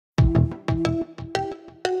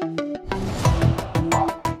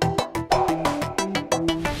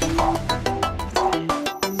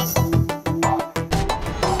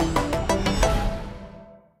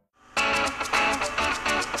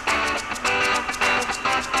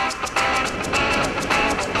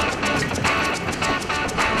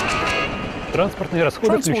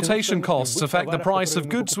Transportation costs affect the price of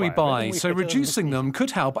goods we buy, so reducing them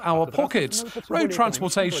could help our pockets. Road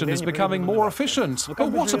transportation is becoming more efficient,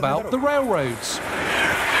 but what about the railroads?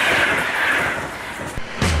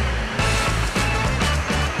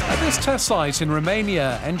 At this test site in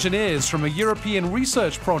Romania, engineers from a European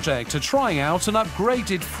research project are trying out an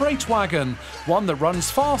upgraded freight wagon, one that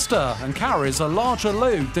runs faster and carries a larger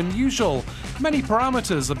load than usual. Many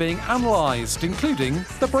parameters are being analysed, including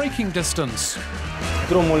the braking distance.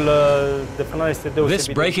 This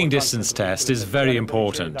braking distance test is very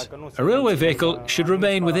important. A railway vehicle should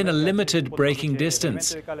remain within a limited braking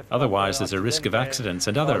distance. Otherwise, there's a risk of accidents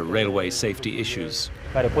and other railway safety issues.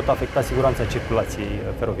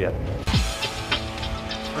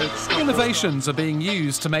 Innovations are being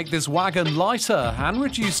used to make this wagon lighter and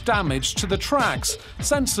reduce damage to the tracks.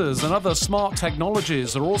 Sensors and other smart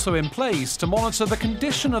technologies are also in place to monitor the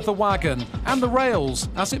condition of the wagon and the rails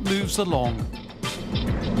as it moves along.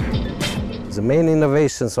 The main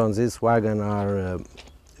innovations on this wagon are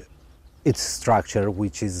its structure,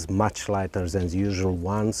 which is much lighter than the usual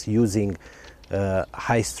ones, using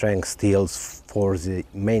high-strength steels for the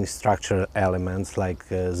main structural elements like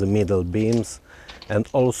the middle beams, and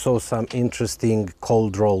also some interesting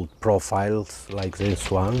cold-rolled profiles like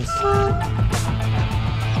these ones.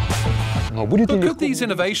 But could these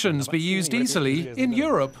innovations be used easily in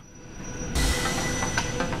Europe?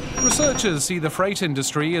 Researchers see the freight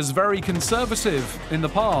industry as very conservative. In the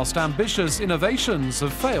past, ambitious innovations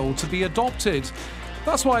have failed to be adopted.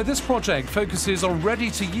 That's why this project focuses on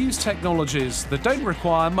ready-to-use technologies that don't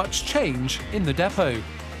require much change in the depot.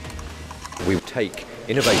 We take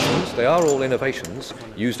innovations, they are all innovations,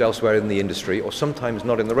 used elsewhere in the industry, or sometimes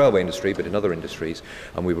not in the railway industry, but in other industries,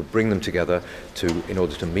 and we would bring them together in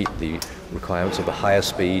order to meet the requirements of the higher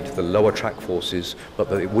speed, the lower track forces, but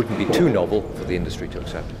that it wouldn't be too novel for the industry to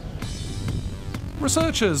accept.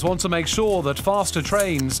 Researchers want to make sure that faster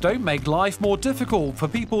trains don't make life more difficult for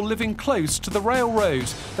people living close to the railroad.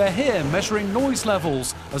 They're here measuring noise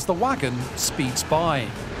levels as the wagon speeds by.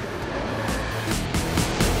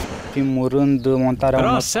 There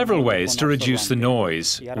are several ways to reduce the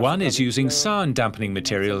noise. One is using sound dampening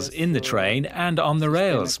materials in the train and on the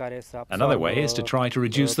rails. Another way is to try to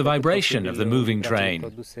reduce the vibration of the moving train.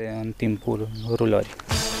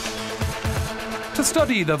 To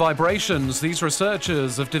study the vibrations, these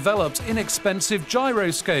researchers have developed inexpensive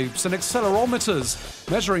gyroscopes and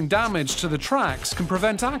accelerometers. Measuring damage to the tracks can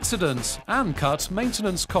prevent accidents and cut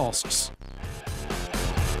maintenance costs.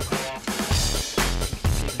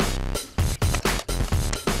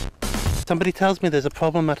 Somebody tells me there's a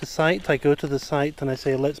problem at a site, I go to the site and I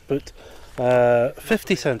say, let's put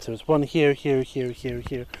 50 sensors, one here, here, here, here,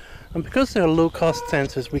 here. And because they're low-cost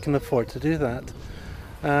sensors, we can afford to do that.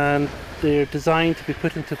 And they're designed to be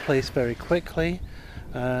put into place very quickly,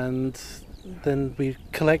 and then we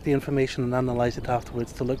collect the information and analyse it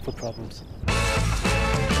afterwards to look for problems.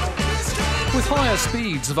 With higher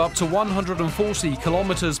speeds of up to 140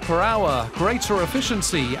 kilometers per hour, greater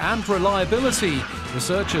efficiency and reliability,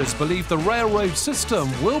 researchers believe the railroad system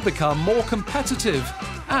will become more competitive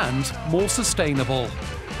and more sustainable.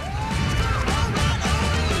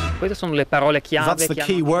 That's the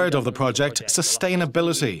key word of the project,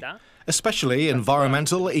 sustainability, especially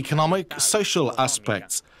environmental, economic, social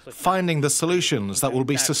aspects, finding the solutions that will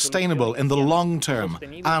be sustainable in the long term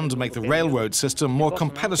and make the railroad system more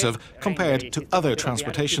competitive compared to other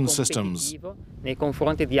transportation systems.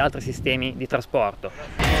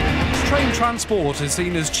 Train transport is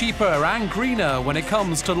seen as cheaper and greener when it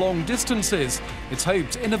comes to long distances. It's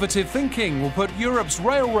hoped innovative thinking will put Europe's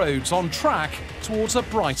railroads on track towards a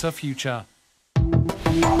brighter future.